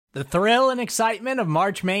The thrill and excitement of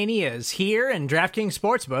March Mania is here, and DraftKings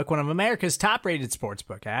Sportsbook, one of America's top-rated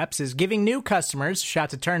sportsbook apps, is giving new customers a shot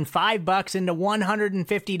to turn $5 into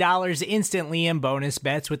 $150 instantly in bonus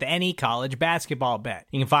bets with any college basketball bet.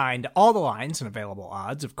 You can find all the lines and available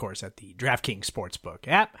odds, of course, at the DraftKings Sportsbook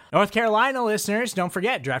app. North Carolina listeners, don't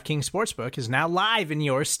forget, DraftKings Sportsbook is now live in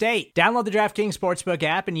your state. Download the DraftKings Sportsbook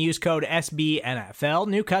app and use code SBNFL.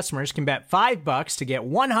 New customers can bet $5 to get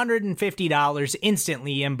 $150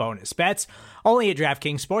 instantly in bonus bets, only at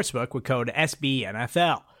DraftKings Sportsbook with code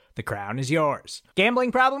SBNFL. The crown is yours.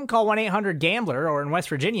 Gambling problem? Call 1-800-GAMBLER, or in West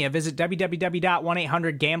Virginia, visit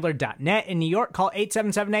www.1800gambler.net. In New York, call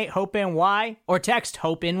 877-8-HOPE-NY or text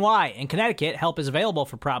HOPE-NY. In Connecticut, help is available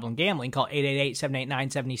for problem gambling. Call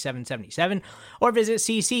 888-789-7777 or visit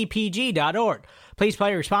ccpg.org. Please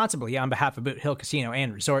play responsibly on behalf of Boot Hill Casino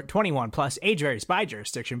and Resort. 21 plus, age varies by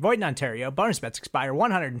jurisdiction. Void in Ontario. Bonus bets expire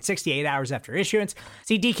 168 hours after issuance.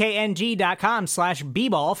 See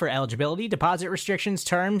dkng.com/bball for eligibility, deposit restrictions,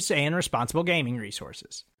 terms, and responsible gaming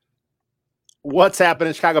resources. What's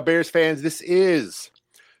happening, Chicago Bears fans? This is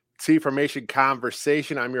T-Formation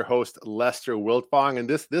Conversation. I'm your host, Lester Wiltfong, and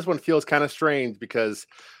this one feels kind of strange because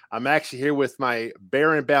I'm actually here with my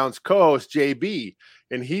Bear and Bounds co-host, JB,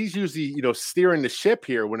 and he's usually, steering the ship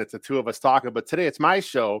here when it's the two of us talking, but today it's my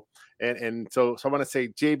show, and so I want to say,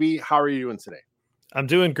 JB, how are you doing today? I'm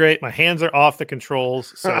doing great. My hands are off the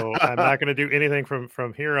controls, so I'm not going to do anything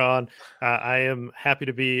from here on. I am happy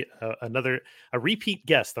to be a repeat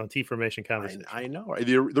guest on T-Formation Conversation. I know.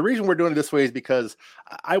 The reason we're doing it this way is because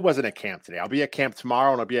I wasn't at camp today. I'll be at camp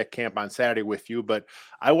tomorrow, and I'll be at camp on Saturday with you, but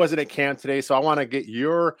I wasn't at camp today, so I want to get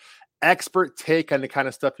your expert take on the kind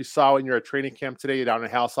of stuff you saw when you're at training camp today down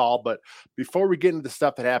at House Hall. But before we get into the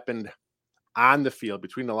stuff that happened on the field,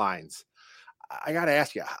 between the lines, I got to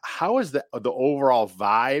ask you, how is the overall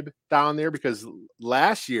vibe down there? Because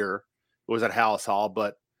last year it was at Hallis Hall,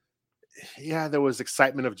 but yeah, there was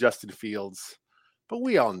excitement of Justin Fields, but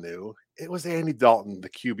we all knew it was Andy Dalton, the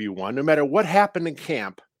QB1. No matter what happened in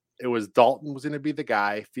camp, it was Dalton was going to be the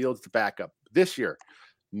guy, Fields the backup. This year,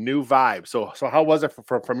 new vibe. So how was it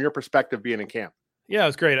from your perspective being in camp? Yeah, it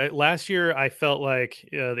was great. Last year, I felt like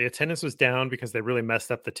the attendance was down because they really messed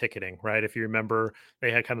up the ticketing, right? If you remember,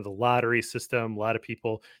 they had kind of the lottery system. A lot of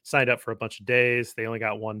people signed up for a bunch of days. They only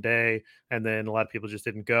got one day, and then a lot of people just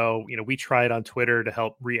didn't go. We tried on Twitter to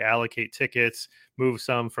help reallocate tickets, move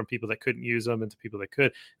some from people that couldn't use them into people that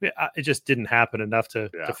could. It just didn't happen enough to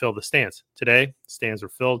fill the stands. Today, stands were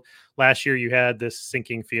filled. Last year, you had this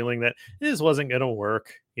sinking feeling that this wasn't going to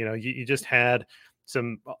work. You just had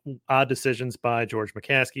some odd decisions by George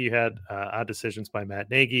McCaskey. You had odd decisions by Matt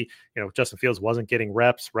Nagy. Justin Fields wasn't getting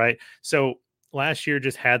reps, right? So last year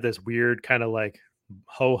just had this weird kind of like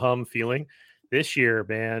ho-hum feeling. This year,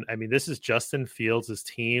 man, I mean, this is Justin Fields'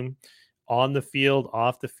 team on the field,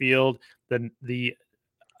 off the field. The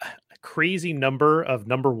crazy number of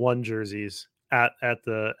number one jerseys at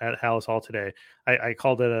Hallis Hall today. I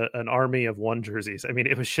called it an army of one jerseys. I mean,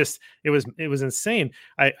 it was insane.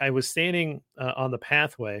 I was standing on the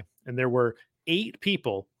pathway, and there were 8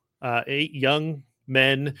 people, 8 young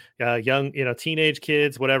men, young, teenage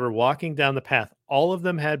kids, whatever, walking down the path. All of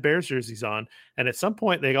them had Bears jerseys on. And at some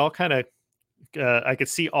point they all kind of, I could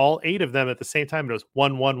see all 8 of them at the same time. It was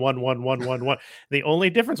 1, 1, 1, 1, 1, 1, 1. The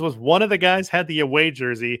only difference was one of the guys had the away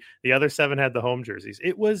jersey. The other 7 had the home jerseys.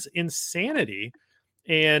 It was insanity.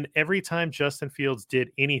 And every time Justin Fields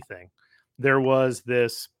did anything, there was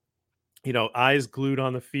this, eyes glued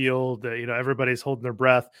on the field, everybody's holding their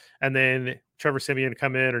breath. And then Trevor Siemian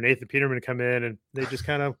come in or Nathan Peterman come in, and they just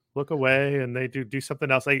kind of look away and they do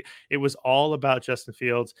something else. Like, it was all about Justin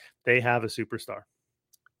Fields. They have a superstar.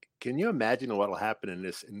 Can you imagine what will happen in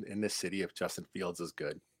this city if Justin Fields is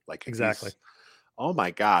good? Like, exactly. Oh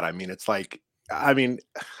my God. I mean, it's like, I'm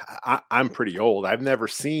pretty old. I've never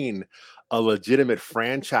seen a legitimate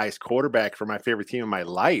franchise quarterback for my favorite team in my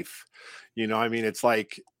life. It's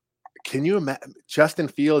like, can you imagine Justin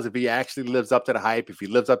Fields, if he actually lives up to the hype, if he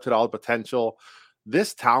lives up to all the potential,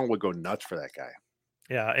 this town would go nuts for that guy.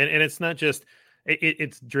 Yeah. And it's not just,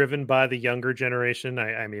 it's driven by the younger generation.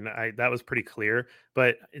 I mean, that was pretty clear,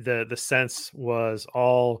 but the sense was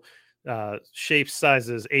all shapes,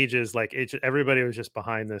 sizes, ages, everybody was just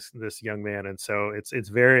behind this young man. And so it's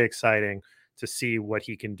very exciting to see what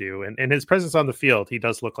he can do. And his presence on the field, he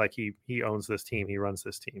does look like he owns this team. He runs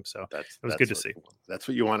this team. So it was good to see. That's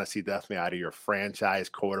what you want to see definitely out of your franchise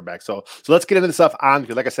quarterback. So let's get into the stuff on,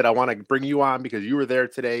 because like I said, I want to bring you on because you were there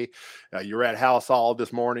today. You were at Hallis Hall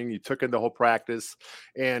this morning. You took in the whole practice,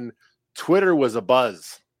 and Twitter was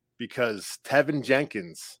abuzz because Tevin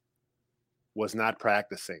Jenkins was not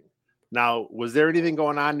practicing. Now, was there anything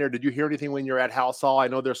going on there? Did you hear anything when you were at House Hall? I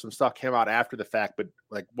know there's some stuff came out after the fact, but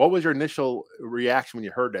like, what was your initial reaction when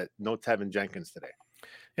you heard that no Tevin Jenkins today?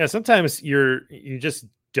 Yeah, sometimes you just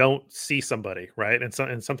don't see somebody, right? And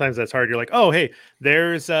sometimes that's hard. You're like, oh, hey,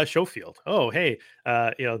 there's Schofield. Oh, hey,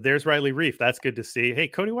 there's Riley Reef. That's good to see. Hey,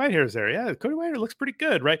 Cody Whitehair's there. Yeah, Cody Whitehair looks pretty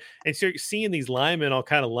good, right? And so you're seeing these linemen all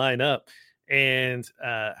kind of line up, and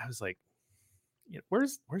I was like,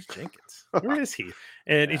 where's Jenkins? Where is he?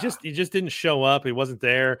 And he just didn't show up. He wasn't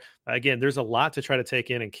there. Again, there's a lot to try to take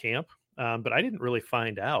in camp, but I didn't really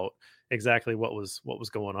find out exactly what was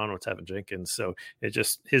going on with Tevin Jenkins. So it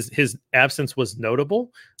just his absence was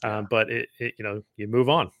notable, but it you move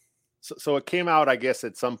on. So it came out, I guess,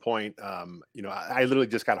 at some point. I literally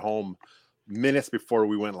just got home minutes before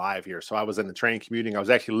we went live here. So I was in the train commuting. I was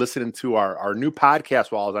actually listening to our new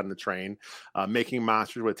podcast while I was on the train, Making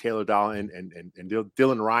Monsters with Taylor Dowling and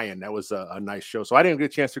Dylan Ryan. That was a nice show. So I didn't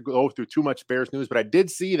get a chance to go through too much Bears news, but I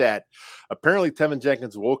did see that apparently Tevin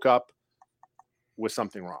Jenkins woke up with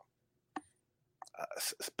something wrong.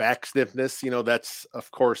 Back stiffness, that's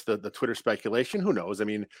of course the Twitter speculation. Who knows? I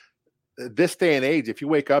mean, this day and age, if you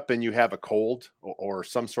wake up and you have a cold or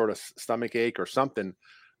some sort of stomach ache or something,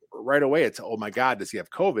 right away it's, oh my God, does he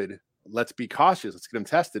have COVID? Let's be cautious. Let's get him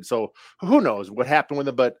tested. So who knows what happened with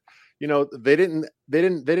him? But they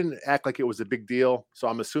didn't act like it was a big deal. So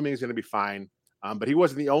I'm assuming he's going to be fine. But he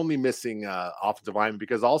wasn't the only missing offensive lineman,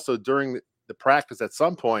 because also during the practice at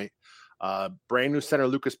some point, brand new center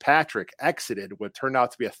Lucas Patrick exited what turned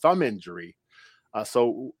out to be a thumb injury.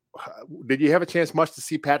 So did you have a chance much to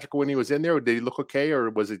see Patrick when he was in there? Or did he look okay, or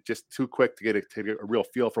was it just too quick to get a real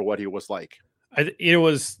feel for what he was like? It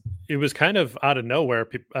was kind of out of nowhere.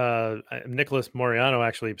 Nicholas Moriano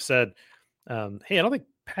actually said, hey, I don't think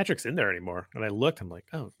Patrick's in there anymore. And I looked, I'm like,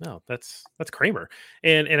 oh no, that's Kramer.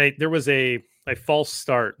 And there was a false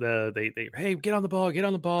start. They hey, get on the ball. It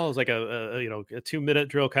was like a 2-minute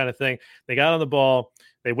drill kind of thing. They got on the ball,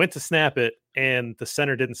 they went to snap it, and the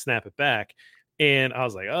center didn't snap it back. And I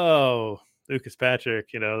was like, oh, Lucas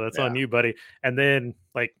Patrick, that's on you, buddy. And then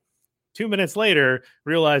 2 minutes later,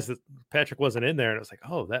 realized that Patrick wasn't in there, and it was like,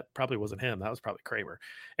 oh, that probably wasn't him. That was probably Kramer.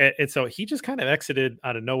 And so he just kind of exited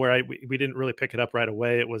out of nowhere. We didn't really pick it up right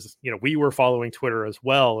away. It was, we were following Twitter as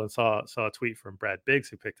well and saw a tweet from Brad Biggs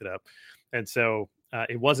who picked it up. And so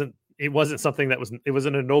it wasn't something it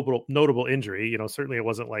wasn't a notable injury. Certainly it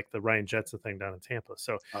wasn't like the Ryan Jetson thing down in Tampa.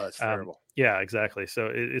 So that's terrible. Yeah, exactly. So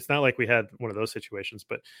it's not like we had one of those situations,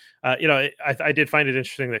 but I did find it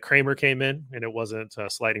interesting that Kramer came in and it wasn't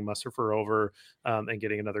sliding Mustafa over and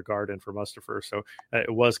getting another guard in for Mustafa. So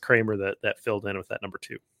it was Kramer that filled in with that number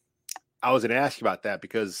 2. I was going to ask you about that,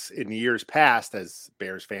 because in years past, as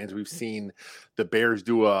Bears fans, we've seen the Bears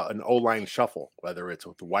do an O-line shuffle, whether it's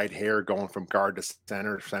with Whitehair going from guard to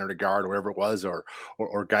center to guard, or whatever it was, or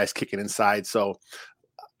guys kicking inside. So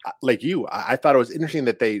like I thought it was interesting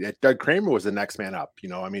that Doug Kramer was the next man up.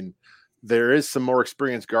 I mean, there is some more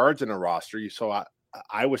experienced guards in the roster.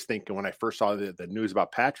 I was thinking when I first saw the news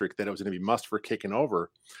about Patrick that it was going to be Mustafa kicking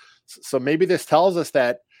over. So maybe this tells us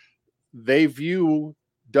that they view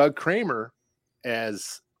Doug Kramer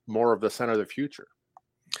as more of the center of the future.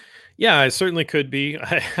 Yeah, it certainly could be.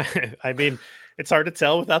 I mean, it's hard to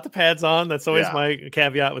tell without the pads on. That's always my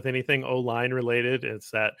caveat with anything O-line related.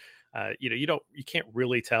 It's that you can't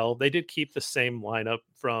really tell. They did keep the same lineup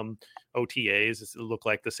from OTAs. It looked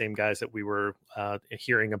like the same guys that we were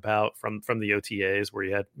hearing about from the OTAs, where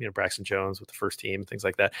you had Braxton Jones with the first team, things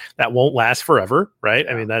like that. That won't last forever, right?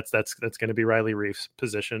 Yeah. I mean, that's going to be Riley Reif's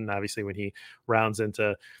position, obviously, when he rounds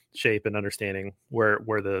into shape and understanding where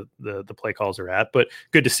the play calls are at. But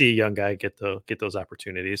good to see a young guy get those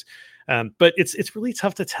opportunities. But it's really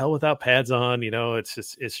tough to tell without pads on.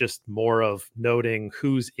 It's just more of noting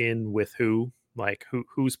who's in with who. Like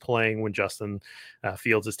who's playing when Justin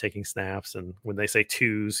Fields is taking snaps, and when they say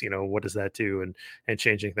twos, what does that do, and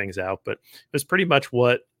changing things out. But it was pretty much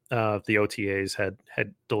what the OTAs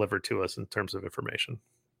had delivered to us in terms of information.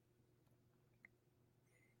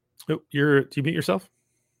 Oh, do you mute yourself?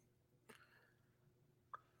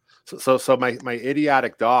 So my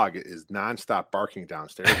idiotic dog is nonstop barking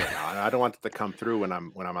downstairs right now, and I don't want it to come through when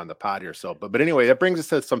I'm on the pod here. So, but anyway, that brings us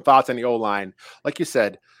to some thoughts on the O-line. Like you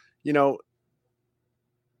said,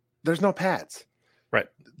 there's no pads, right?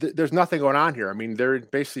 There's nothing going on here. I mean, they're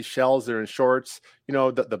basically shells. They're in shorts.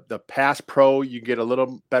 The pass pro, you get a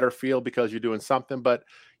little better feel because you're doing something, but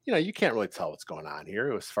you can't really tell what's going on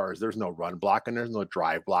here as far as there's no run blocking, there's no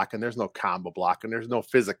drive blocking, there's no combo blocking, there's no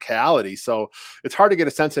physicality. So it's hard to get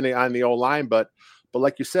a sense on the O-line, but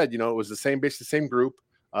like you said, it was basically the same group.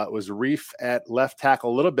 It was Reef at left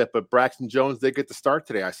tackle a little bit, but Braxton Jones did get the start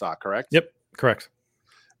today, I saw, correct? Yep, correct.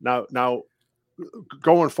 Now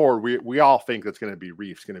going forward, we all think it's going to be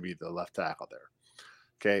Reef's going to be the left tackle there.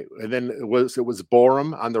 Okay, and then it was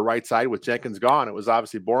Borum on the right side with Jenkins gone. It was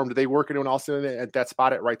obviously Borum. Did they work anyone else at that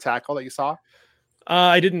spot at right tackle that you saw?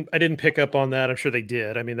 I didn't pick up on that. I'm sure they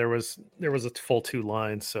did. I mean, there was a full 2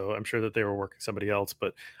 lines, so I'm sure that they were working somebody else.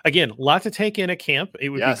 But again, a lot to take in at camp. It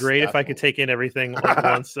would be great definitely. If I could take in everything all at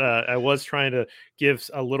once. I was trying to give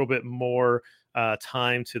a little bit more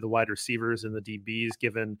time to the wide receivers and the DBs,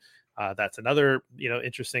 given that's another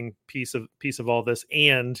interesting piece of all this,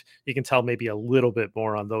 and you can tell maybe a little bit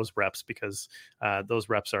more on those reps because those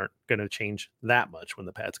reps aren't going to change that much when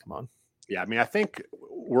the pads come on. Yeah, I mean, I think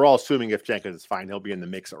we're all assuming if Jenkins is fine, he'll be in the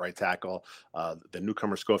mix at right tackle. The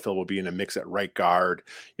newcomer Schofield will be in the mix at right guard.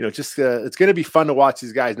 Just it's going to be fun to watch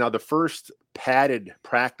these guys. Now, the first padded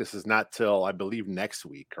practice is not till I believe next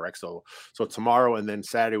week, correct? So tomorrow and then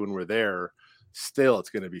Saturday when we're there, still it's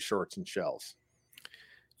going to be shorts and shells.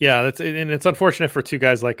 Yeah, it's unfortunate for 2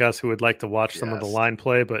 guys like us who would like to watch some of the line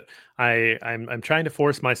play, but I'm trying to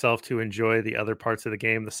force myself to enjoy the other parts of the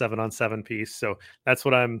game, the 7-on-7 piece. So that's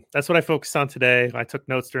what I focused on today. I took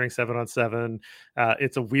notes during 7-on-7.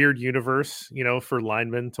 It's a weird universe, for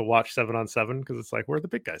linemen to watch 7-on-7 because it's like we're the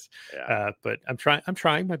big guys. Yeah. But I'm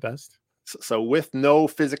trying my best. So with no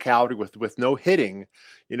physicality, with no hitting,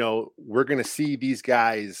 we're going to see these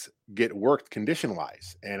guys get worked condition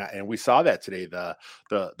wise, and we saw that today. The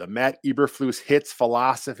Matt Eberflus hits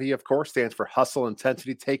philosophy, of course, stands for hustle,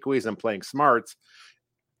 intensity, takeaways, and playing smarts.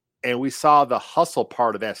 And we saw the hustle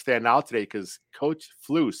part of that stand out today because Coach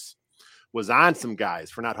Flus was on some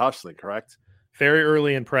guys for not hustling. Correct? Very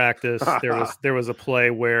early in practice, there was a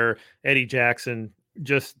play where Eddie Jackson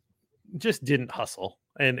just didn't hustle.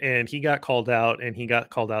 And he got called out, and he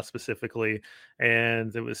got called out specifically.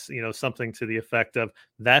 And it was, something to the effect of,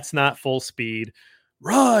 that's not full speed,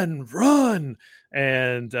 run,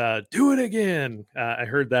 and do it again. I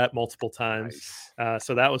heard that multiple times. Nice.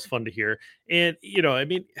 So that was fun to hear. And,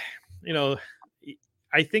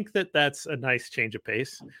 I think that's a nice change of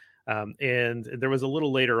pace. And there was a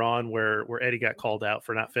little later on where Eddie got called out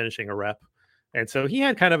for not finishing a rep. And so he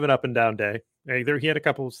had kind of an up and down day. He had a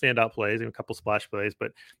couple of standout plays and a couple of splash plays,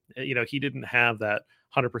 but he didn't have that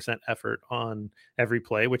 100% effort on every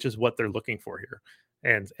play, which is what they're looking for here.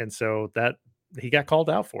 And so that he got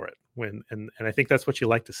called out for it and I think that's what you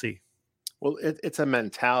like to see. Well, it's a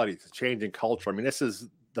mentality. It's a change in culture. I mean, this is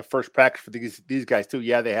the first practice for these guys too.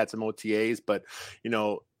 Yeah, they had some OTAs, but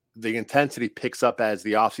the intensity picks up as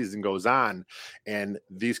the offseason goes on, and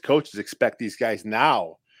these coaches expect these guys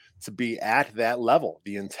now to be at that level,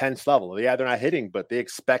 the intense level. Yeah, they're not hitting, but they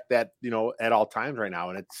expect that, at all times right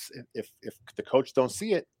now. And it's, if the coach don't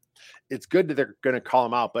see it, it's good that they're going to call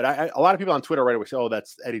him out. But a lot of people on Twitter right away say, oh,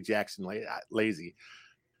 that's Eddie Jackson lazy.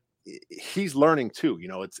 He's learning too.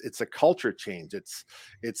 It's a culture change.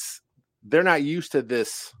 It's they're not used to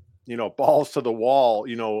this, balls to the wall,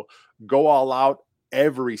 go all out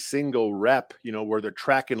every single rep, where they're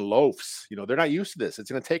tracking loafs. They're not used to this. It's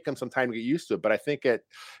going to take them some time to get used to it. But I think at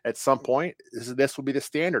some point, this will be the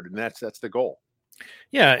standard, and that's the goal.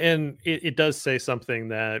 Yeah, and it does say something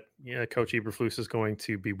that Coach Eberflus is going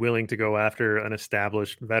to be willing to go after an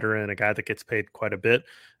established veteran, a guy that gets paid quite a bit,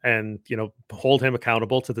 and hold him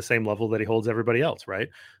accountable to the same level that he holds everybody else, right?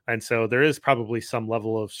 And so there is probably some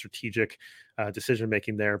level of strategic decision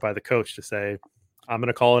making there by the coach to say, I'm going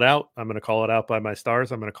to call it out. I'm going to call it out by my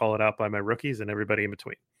stars. I'm going to call it out by my rookies and everybody in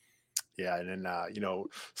between. Yeah. And then,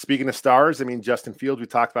 speaking of stars, I mean, Justin Fields, we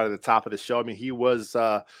talked about at the top of the show. I mean, he was,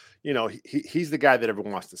 he's the guy that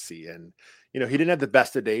everyone wants to see. And, he didn't have the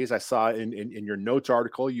best of days. I saw in your notes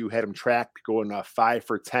article, you had him tracked going 5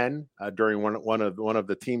 for 10 during one of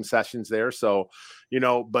the team sessions there. So,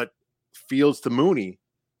 but Fields to Mooney,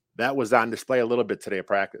 that was on display a little bit today at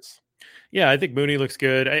practice. Yeah, I think Mooney looks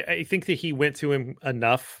good. I think that he went to him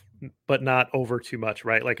enough, but not over too much,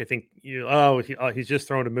 right? Like I think he's just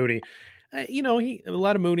throwing to Mooney. A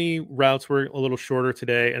lot of Mooney routes were a little shorter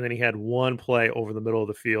today, and then he had one play over the middle of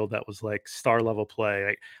the field that was like star level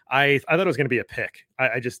play. I thought it was going to be a pick.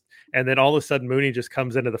 And then all of a sudden Mooney just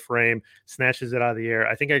comes into the frame, snatches it out of the air.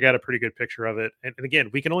 I think I got a pretty good picture of it. And again,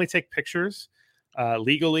 we can only take pictures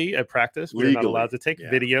legally at practice. We're not allowed to take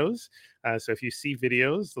videos. So if you see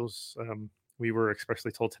videos, those we were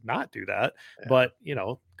expressly told to not do that. Yeah. But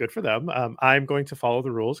good for them. I'm going to follow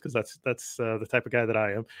the rules because that's the type of guy that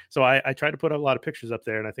I am. So I tried to put a lot of pictures up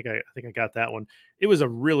there, and I think I got that one. It was a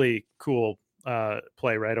really cool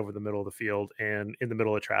play right over the middle of the field and in the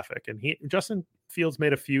middle of traffic. And Justin Fields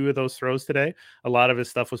made a few of those throws today. A lot of his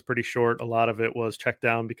stuff was pretty short. A lot of it was checked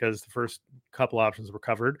down because the first couple options were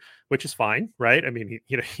covered, which is fine, right? I mean,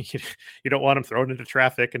 you don't want him thrown into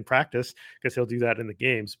traffic in practice because he'll do that in the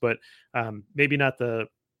games, but maybe not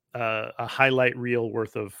a highlight reel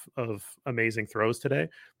worth of amazing throws today,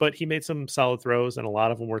 but he made some solid throws, and a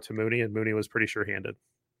lot of them were to Mooney, and Mooney was pretty sure-handed.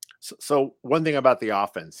 So one thing about the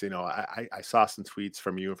offense, I saw some tweets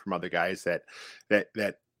from you and from other guys that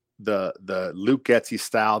the Luke Getsy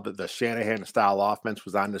style, the Shanahan style offense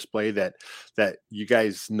was on display, that you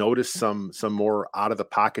guys noticed some more out of the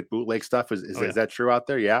pocket bootleg stuff. Is that true out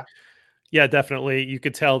there? Yeah. Yeah, definitely. You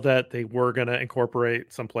could tell that they were going to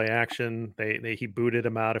incorporate some play action. He booted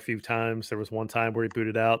him out a few times. There was one time where he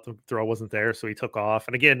booted out, the throw wasn't there, so he took off.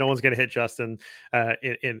 And again, no one's going to hit Justin at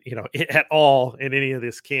all in any of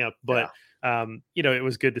this camp. But it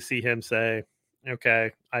was good to see him say,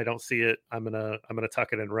 "Okay, I don't see it. I'm gonna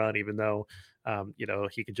tuck it and run," even though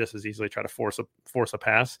he could just as easily try to force a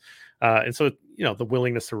pass. And so the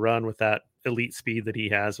willingness to run with that elite speed that he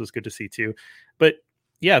has was good to see too. But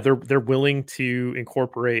yeah, they're willing to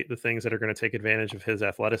incorporate the things that are going to take advantage of his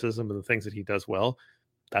athleticism and the things that he does well.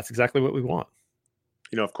 That's exactly what we want.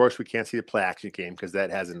 Of course, we can't see the play action game because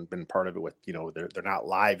that hasn't been part of it with, they're not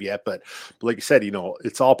live yet. But like you said,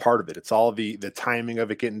 it's all part of it. It's all the timing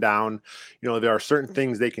of it getting down. There are certain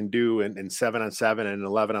things they can do in 7-on-7 and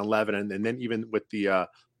 11-on-11. And then even with the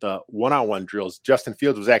one-on-one drills, Justin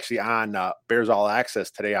Fields was actually on Bears All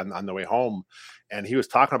Access today on the way home. And he was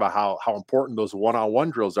talking about how important those one-on-one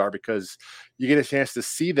drills are, because you get a chance to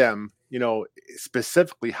see them,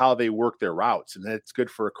 specifically how they work their routes. And that's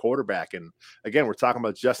good for a quarterback. And again, we're talking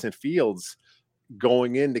about Justin Fields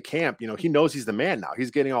going into camp. He knows he's the man now.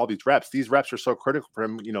 He's getting all these reps. These reps are so critical for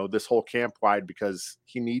him, this whole camp wide, because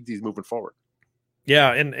he needs these moving forward.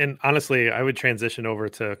 Yeah. And honestly, I would transition over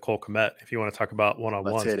to Cole Kmet if you want to talk about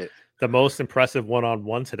one-on-ones. Let's hit it. The most impressive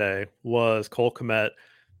one-on-one today was Cole Kmet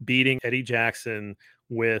beating Eddie Jackson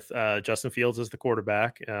with Justin Fields as the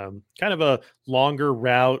quarterback. Kind of a longer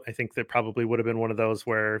route. I think that probably would have been one of those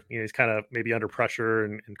where he's kind of maybe under pressure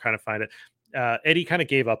and kind of find it. Eddie kind of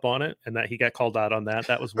gave up on it, and that he got called out on that.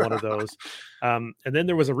 That was one of those. And then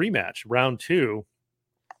there was a rematch, round 2,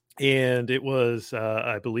 and it was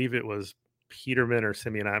I believe it was Peterman or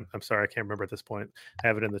Simeon. I'm sorry, I can't remember at this point. I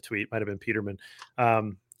have it in the tweet. Might have been Peterman.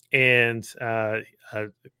 And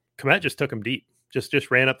Kmet just took him deep.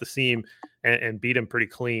 Just ran up the seam and beat him pretty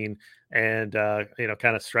clean, and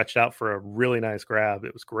kind of stretched out for a really nice grab.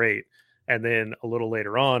 It was great. And then a little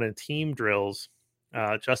later on in team drills,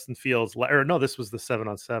 Justin Fields, this was the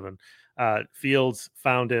 7-on-7. Fields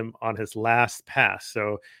found him on his last pass,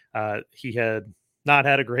 so he had not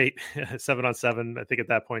had a great 7-on-7. I think at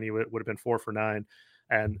that point he would have been 4 for 9,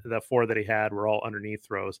 and the 4 that he had were all underneath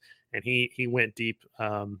throws, and he went deep.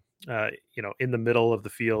 In the middle of the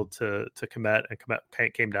field to Kmet, and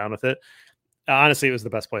Kmet came down with it. Honestly, it was the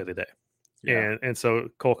best play of the day. Yeah. And so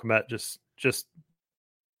Cole Kmet just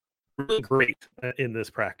really great in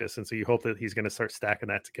this practice. And so you hope that he's going to start stacking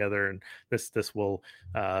that together, and this will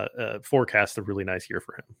forecast a really nice year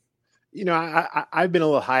for him. I've been a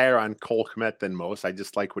little higher on Cole Kmet than most. I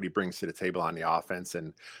just like what he brings to the table on the offense.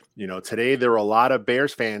 And, today there were a lot of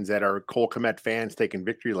Bears fans that are Cole Kmet fans taking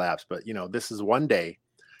victory laps, but this is one day.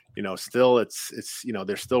 Still it's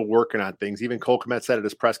they're still working on things. Even Cole Kmet said at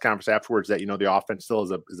his press conference afterwards that, the offense still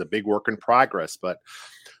is a big work in progress. But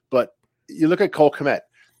you look at Cole Kmet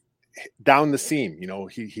down the seam,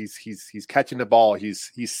 he's catching the ball.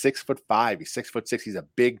 He's 6'5", he's 6'6". He's a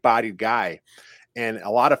big bodied guy. And a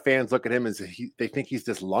lot of fans look at him as they think he's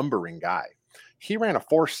this lumbering guy. He ran a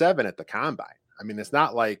 4.7 at the combine. I mean, it's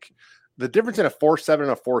not like the difference in a 4.7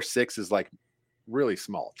 and a 4.6 is like really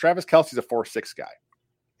small. Travis Kelce's a 4.6 guy.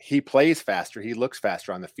 He plays faster. He looks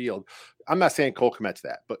faster on the field. I'm not saying Cole Kmet's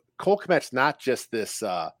that, but Cole Kmet's not just this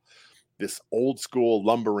old school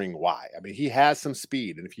lumbering Y. I mean, he has some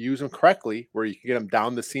speed, and if you use him correctly, where you can get him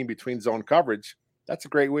down the seam between zone coverage, that's a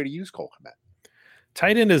great way to use Cole Kmet.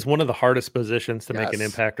 Tight end is one of the hardest positions to make an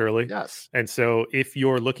impact early. Yes. And so if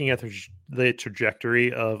you're looking at the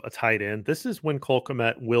trajectory of a tight end, this is when Cole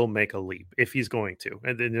Kmet will make a leap if he's going to.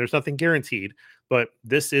 And then there's nothing guaranteed, but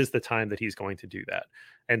this is the time that he's going to do that.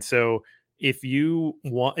 And so if you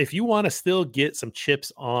want to still get some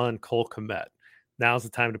chips on Cole Kmet, now's the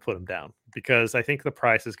time to put him down, because I think the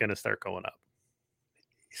price is going to start going up.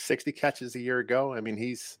 60 catches a year ago. I mean,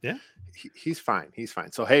 he's fine. He's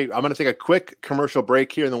fine. So, hey, I'm going to take a quick commercial break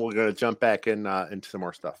here, and then we're going to jump back into some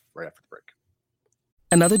more stuff right after the break.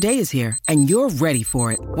 Another day is here, and you're ready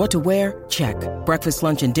for it. What to wear? Check. Breakfast,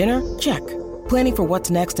 lunch, and dinner? Check. Planning for what's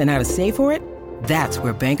next and how to save for it? That's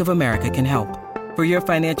where Bank of America can help. For your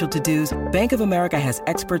financial to-dos, Bank of America has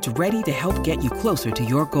experts ready to help get you closer to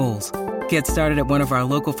your goals. Get started at one of our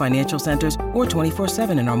local financial centers or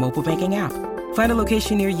 24/7 in our mobile banking app. Find a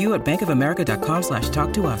location near you at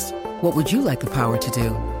bankofamerica.com/talktous. What would you like the power to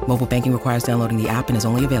do? Mobile banking requires downloading the app and is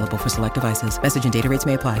only available for select devices. Message and data rates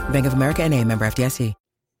may apply. Bank of America N.A., member FDIC.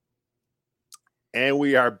 And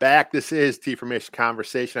we are back. This is T Formation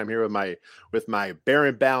Conversation. I'm here with my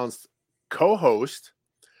Baron Balanced co-host.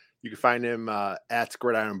 You can find him at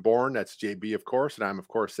Gridiron Born. That's JB, of course, and I'm, of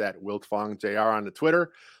course, at Wilt Fong JR on the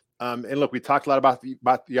Twitter. And look, we talked a lot about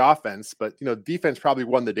the offense, but defense probably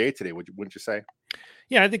won the day today. Wouldn't you say?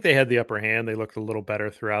 Yeah, I think they had the upper hand. They looked a little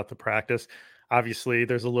better throughout the practice. Obviously,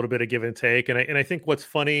 there's a little bit of give and take, and I think what's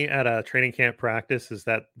funny at a training camp practice is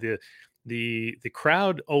that the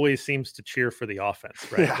crowd always seems to cheer for the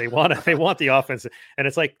offense, right? Yeah. They want the offense, and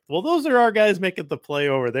it's like, well, those are our guys making the play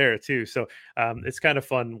over there too. So it's kind of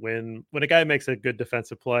fun when a guy makes a good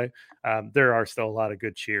defensive play. There are still a lot of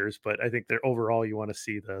good cheers, but I think that overall you want to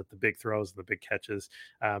see the big throws and the big catches.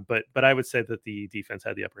 But I would say that the defense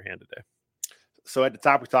had the upper hand today. So at the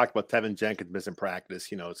top, we talked about Tevin Jenkins missing practice.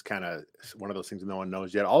 It's kind of one of those things that no one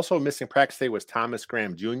knows yet. Also missing practice today was Thomas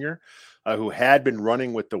Graham Jr., who had been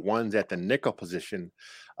running with the ones at the nickel position.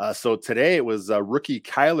 So today it was rookie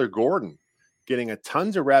Kyler Gordon getting a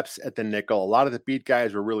tons of reps at the nickel. A lot of the beat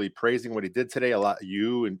guys were really praising what he did today. A lot,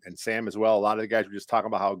 you and Sam as well. A lot of the guys were just talking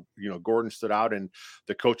about how, Gordon stood out, and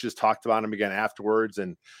the coaches talked about him again afterwards.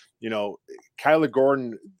 And, Kyler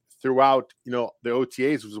Gordon throughout, the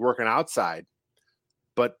OTAs was working outside.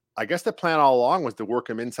 But I guess the plan all along was to work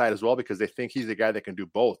him inside as well, because they think he's the guy that can do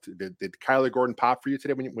both. Did Kyler Gordon pop for you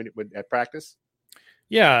today when at practice?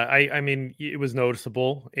 Yeah, I mean, it was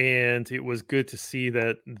noticeable, and it was good to see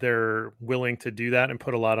that they're willing to do that and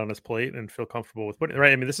put a lot on his plate and feel comfortable with putting it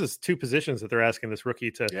right. I mean, this is two positions that they're asking this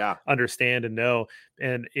rookie to understand and know.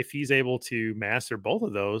 And if he's able to master both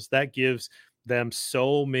of those, that gives them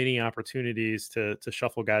so many opportunities to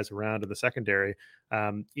shuffle guys around in the secondary.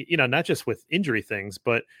 Not just with injury things,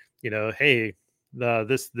 but hey,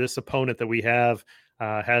 this opponent that we have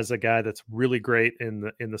has a guy that's really great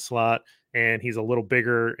in the slot, and he's a little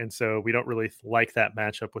bigger, and so we don't really like that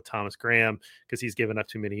matchup with Thomas Graham because he's given up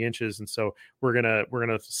too many inches, and so we're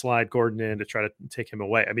gonna slide Gordon in to try to take him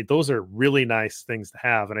away. I mean, those are really nice things to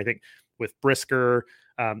have, and I think with Brisker,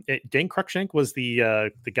 Dane Cruikshank was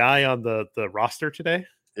the guy on the roster today.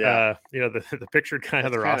 Yeah, the pictured guy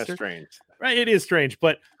on the roster. Strange, right? It is strange,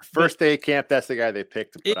 but first day camp, that's the guy they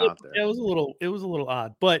picked to put out there. It was a little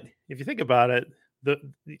odd, but if you think about it,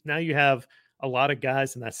 now you have a lot of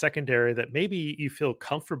guys in that secondary that maybe you feel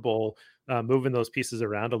comfortable moving those pieces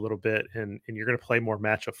around a little bit, and you're going to play more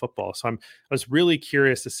matchup football. So I was really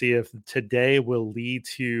curious to see if today will lead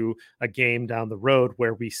to a game down the road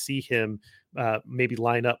where we see him maybe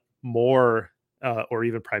line up more or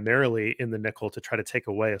even primarily in the nickel to try to take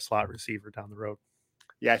away a slot receiver down the road.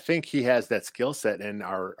 Yeah, I think he has that skill set. And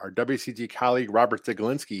our WCG colleague, Robert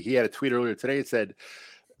Zaglinski, he had a tweet earlier today. It said,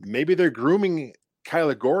 maybe they're grooming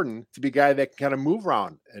Kyler Gordon to be a guy that can kind of move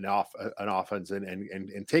around an offense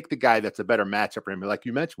and take the guy that's a better matchup for him. Like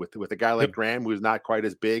you mentioned with a guy like Graham, who's not quite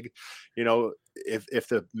as big, if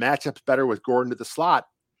the matchup's better with Gordon to the slot,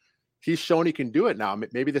 he's shown he can do it now.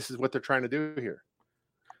 Maybe this is what they're trying to do here.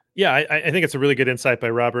 Yeah, I think it's a really good insight by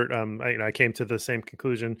Robert. I came to the same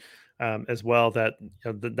conclusion as well, that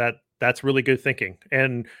that's really good thinking,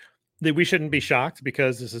 and that we shouldn't be shocked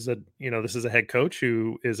because this is a head coach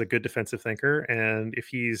who is a good defensive thinker, and if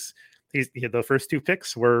he's the first two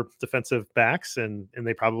picks were defensive backs, and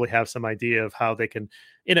they probably have some idea of how they can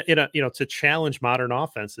to challenge modern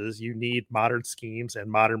offenses. You need modern schemes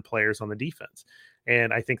and modern players on the defense,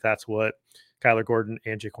 and I think that's what Kyler Gordon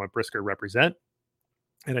and Jaquan Brisker represent.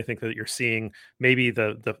 And I think that you're seeing maybe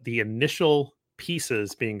the initial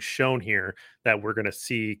pieces being shown here that we're going to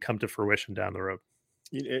see come to fruition down the road.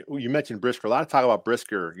 You mentioned Brisker. A lot of talk about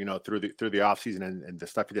Brisker, through the offseason and the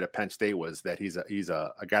stuff he did at Penn State was that he's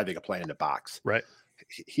a guy that can play in the box. Right.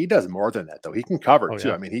 He does more than that though. He can cover too.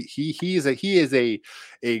 Yeah. I mean, he is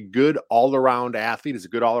a good all around athlete. He's a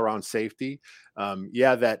good all around safety.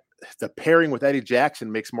 That the pairing with Eddie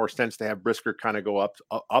Jackson makes more sense to have Brisker kind of go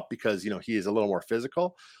up because he is a little more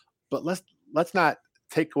physical. But let's not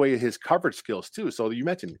take away his coverage skills too. So you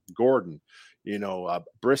mentioned Gordon,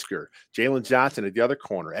 Brisker, Jalen Johnson at the other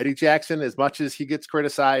corner, Eddie Jackson. As much as he gets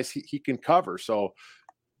criticized, he can cover. So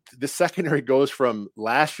the secondary goes from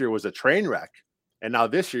last year was a train wreck, and now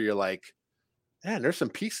this year you're like, man, there's some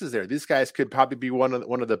pieces there. These guys could probably be one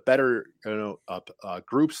of the better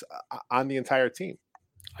groups on the entire team.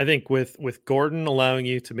 I think with Gordon allowing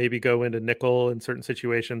you to maybe go into nickel in certain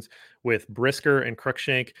situations, with Brisker and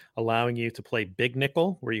Cruikshank allowing you to play big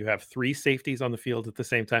nickel, where you have three safeties on the field at the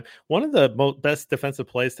same time. One of the best defensive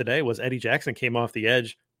plays today was Eddie Jackson came off the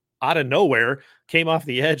edge out of nowhere, came off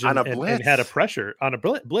the edge and had a pressure on a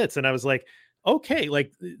blitz. And I was like, okay,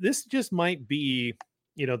 like this just might be,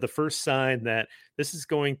 the first sign that this is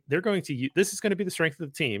going to be the strength of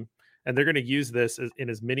the team. And they're going to use this in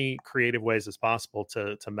as many creative ways as possible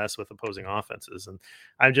to mess with opposing offenses. And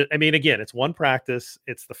again, it's one practice.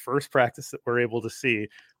 It's the first practice that we're able to see.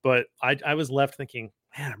 But I was left thinking,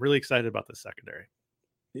 man, I'm really excited about this secondary.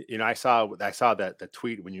 I saw that the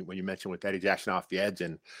tweet when you mentioned with Eddie Jackson off the edge,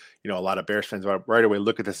 and a lot of Bears fans right away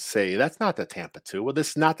look at this and say, that's not the Tampa 2. Well, this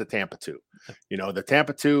is not the Tampa 2. The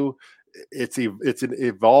Tampa 2. It's an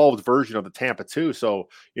evolved version of the Tampa 2. So,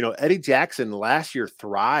 Eddie Jackson last year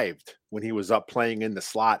thrived when he was up playing in the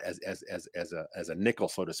slot as a nickel,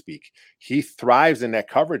 so to speak. He thrives in that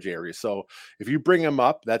coverage area. So if you bring him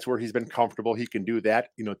up, that's where he's been comfortable. He can do that.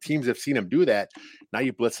 Teams have seen him do that. Now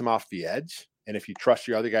you blitz him off the edge. And if you trust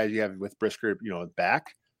your other guys you have with Brisker,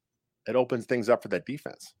 back, it opens things up for that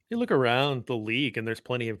defense. You look around the league and there's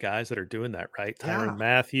plenty of guys that are doing that, right? Tyrann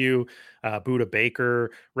Mathieu, Budda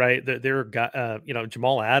Baker, right? There are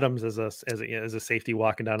Jamal Adams as a safety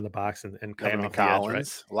walking down in the box and coming off Collins, the edge,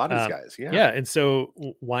 right? A lot of these guys, yeah. And so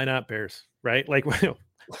why not Bears, right? Like,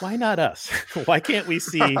 why not us? Why can't we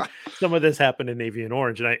see some of this happen in navy and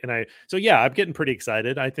orange? So I'm getting pretty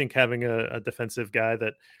excited. I think having a defensive guy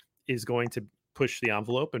that is going to push the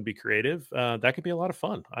envelope and be creative, that could be a lot of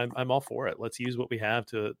fun. I'm all for it. Let's use what we have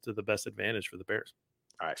to the best advantage for the Bears.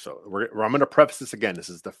 All right, so I'm going to preface this again. This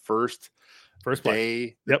is the first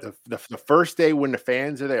day, the first day when the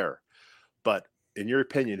fans are there. But in your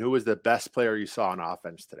opinion, who was the best player you saw on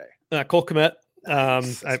offense today? Cole Kmet.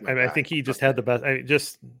 I think he just had the best.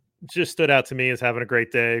 Just stood out to me as having a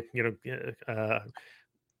great day.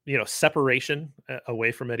 Separation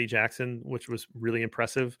away from Eddie Jackson, which was really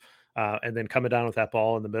impressive. And then coming down with that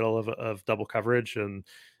ball in the middle of double coverage. And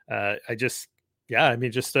just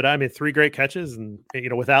stood out. 3 great catches. And,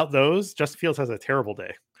 without those, Justin Fields has a terrible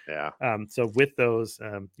day. Yeah. So with those,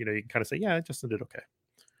 you can kind of say, yeah, Justin did okay.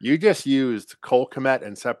 You just used Cole Kmet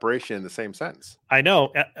and separation in the same sentence. I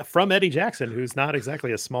know, from Eddie Jackson, who's not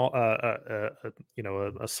exactly a small,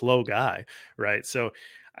 a slow guy. Right. So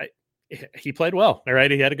he played well. All right.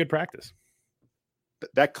 He had a good practice.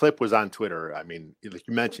 That clip was on Twitter. Like you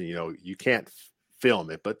mentioned, you can't film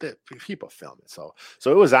it, but people film it. So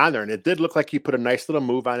it was on there, and it did look like he put a nice little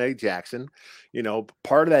move on Eddie Jackson.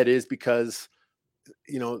 Part of that is because,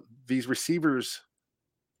 these receivers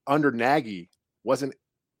under Nagy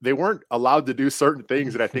they weren't allowed to do certain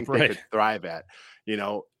things that I think they could thrive at.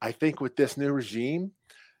 I think with this new regime,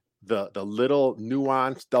 the little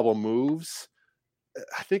nuanced double moves,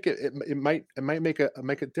 I think it might make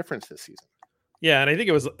a difference this season. Yeah, and I think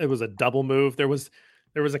it was a double move. There was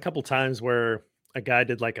a couple times where a guy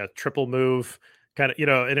did like a triple move, kind of,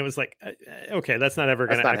 and it was like, okay, that's not ever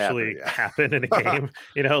going to actually happen in a game.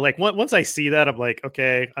 Like once I see that, I'm like,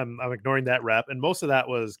 okay, I'm ignoring that rep. And most of that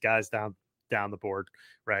was guys down the board,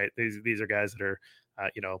 right? These are guys that are,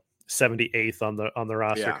 78th on the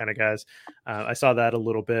roster kind of guys. I saw that a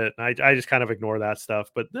little bit. I just kind of ignore that stuff,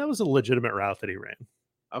 but that was a legitimate route that he ran.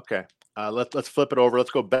 Okay. Let's flip it over.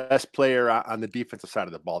 Let's go best player on the defensive side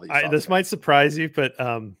of the ball. This might surprise you, but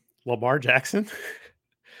Lamar Jackson.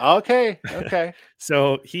 Okay.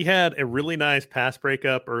 So he had a really nice pass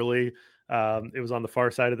breakup early. It was on the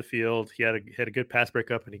far side of the field. He had a good pass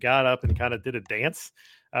breakup, and he got up and kind of did a dance.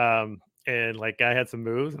 And like guy had some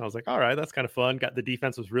moves, and I was like, all right, that's kind of fun. The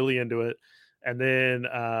defense was really into it. And then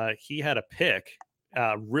he had a pick,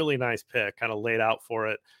 really nice pick, kind of laid out for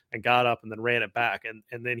it and got up and then ran it back.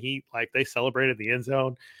 And then they celebrated the end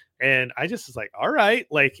zone. And I just was like, all right,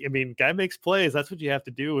 guy makes plays. That's what you have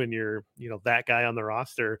to do when you're, that guy on the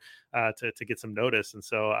roster to get some notice. And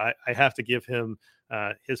so I have to give him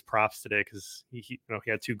his props today because he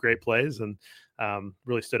had 2 great plays and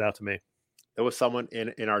really stood out to me. There was someone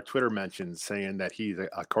in our Twitter mentions saying that he's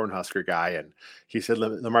a Cornhusker guy, and he said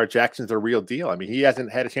Lamar Jackson's a real deal. He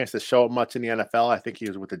hasn't had a chance to show up much in the NFL. I think he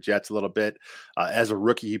was with the Jets a little bit. As a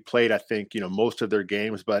rookie, he played, I think, most of their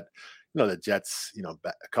games, but the Jets,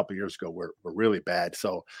 a couple of years ago were really bad.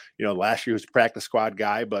 So, last year he was a practice squad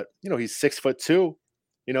guy, but, he's 6'2".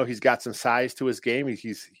 He's got some size to his game.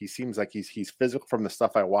 He seems like he's physical from the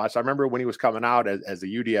stuff I watched. I remember when he was coming out as a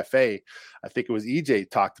UDFA, I think it was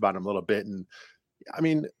EJ talked about him a little bit. And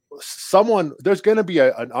there's going to be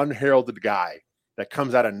an unheralded guy that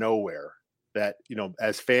comes out of nowhere that,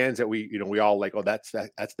 as fans that we all like, oh, that's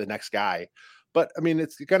the next guy. But I mean,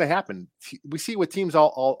 it's going to happen. We see with teams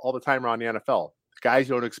all the time around the NFL. Guys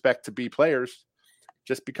you don't expect to be players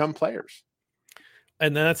just become players.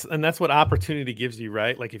 And that's what opportunity gives you,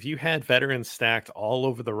 right? Like if you had veterans stacked all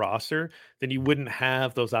over the roster, then you wouldn't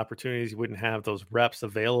have those opportunities. You wouldn't have those reps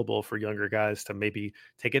available for younger guys to maybe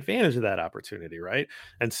take advantage of that opportunity, right?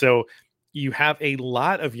 And so you have a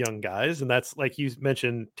lot of young guys, and that's like you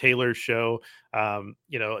mentioned, Taylor's show,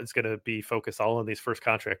 it's going to be focused all on these first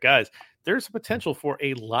contract guys. There's a potential for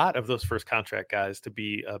a lot of those first contract guys to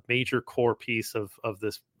be a major core piece of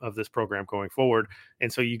this program going forward.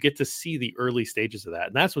 And so you get to see the early stages of that.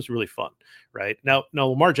 And that's what's really fun, right? Now,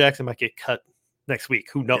 Lamar Jackson might get cut next week.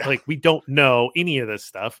 Who knows? Yeah. Like we don't know any of this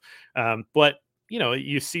stuff. But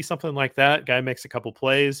you see something like that, guy makes a couple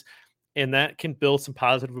plays, and that can build some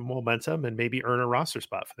positive momentum and maybe earn a roster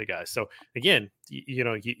spot for the guys. So again,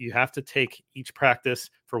 you have to take each practice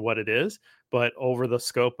for what it is, but over the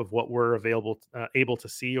scope of what we're able to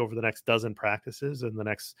see over the next dozen practices in the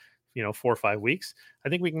next, 4 or 5 weeks, I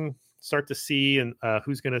think we can start to see and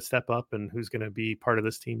who's going to step up and who's going to be part of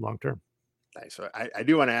this team long-term. Nice. So I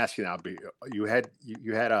do want to ask you now, you had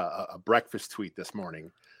a breakfast tweet this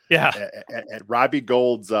morning. Yeah. At Robbie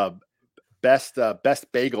Gold's, best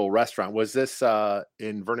bagel restaurant. Was this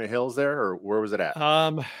in Vernon Hills there, or where was it at?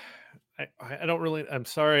 I don't really. I'm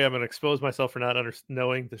sorry. I'm going to expose myself for not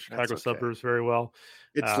knowing the Chicago suburbs very well.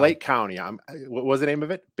 It's Lake County. What was the name of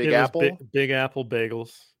it? Big Apple. Big Apple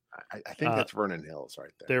Bagels. I think that's Vernon Hills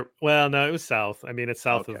right there. Well, no, it was south. I mean, it's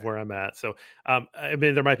south of where I'm at. So, I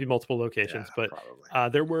mean, there might be multiple locations, but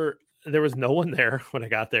there was no one there when I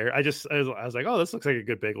got there. I was like, oh, this looks like a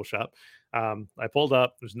good bagel shop. I pulled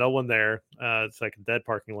up. There's no one there. It's like a dead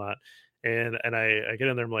parking lot. And I get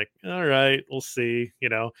in there. I'm like, all right, we'll see.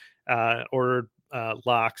 Ordered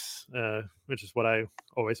lox, which is what I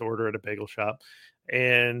always order at a bagel shop.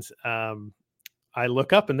 And I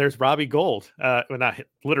look up and there's Robbie Gold. Well, not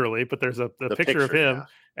literally, but there's a picture of him. Yeah.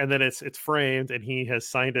 And then it's framed and he has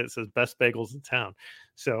signed it. It says best bagels in town.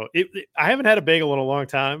 So I haven't had a bagel in a long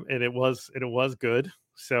time, and it was good.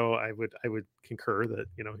 So I would concur that,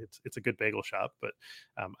 it's a good bagel shop, but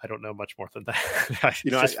I don't know much more than that.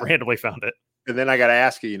 I randomly found it. And then I got to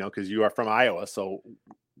ask you, because you are from Iowa. So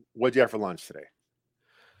what'd you have for lunch today?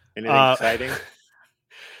 Anything exciting?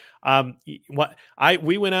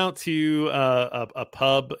 We went out to a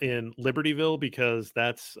pub in Libertyville because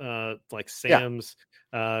that's like Sam's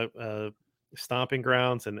stomping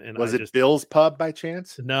grounds, and was it Bill's Pub by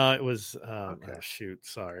chance? No, it was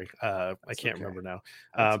sorry, I can't remember now.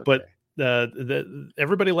 But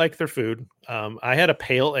everybody liked their food. I had a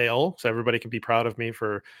pale ale, so everybody can be proud of me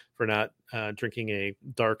for not drinking a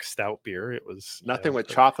dark stout beer. It was nothing with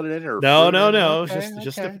chocolate in it, or no.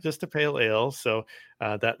 Just a pale ale. So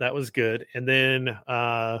that was good. And then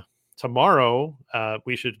tomorrow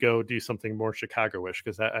we should go do something more Chicago-ish,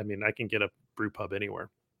 because I can get a brew pub anywhere.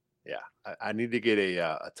 Yeah, I need to get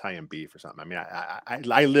a Italian beef or something. I mean,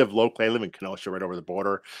 I live locally. I live in Kenosha, right over the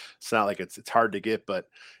border. It's not like it's hard to get, but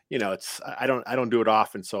I don't do it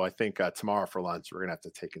often. So I think tomorrow for lunch we're gonna have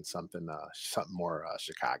to take in something more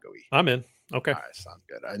Chicago-y. I'm in. Okay, all right, sounds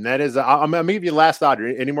good. And that is, I'm gonna give you the last thought.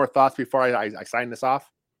 Any more thoughts before I sign this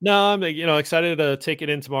off? No, I'm excited to take it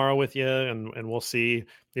in tomorrow with you, and we'll see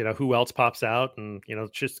who else pops out, and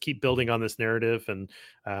just keep building on this narrative. And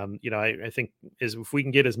I think if we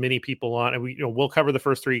can get as many people on, and we'll cover the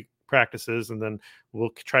first 3 practices, and then we'll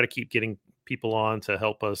try to keep getting people on to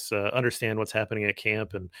help us understand what's happening at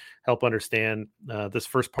camp and help understand this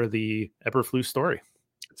first part of the Eberflus story.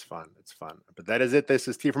 It's fun. But that is it. This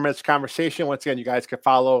is T for Mitch Conversation. Once again, you guys can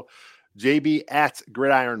follow JB at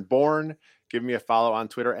GridironBorn. Give me a follow on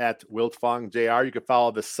Twitter at WiltFongJR. You can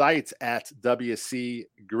follow the site at WC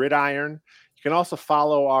Gridiron. You can also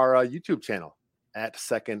follow our YouTube channel at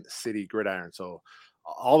Second City Gridiron. So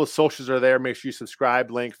all the socials are there. Make sure you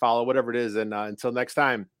subscribe, link, follow, whatever it is. And until next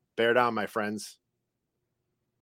time, bear down, my friends.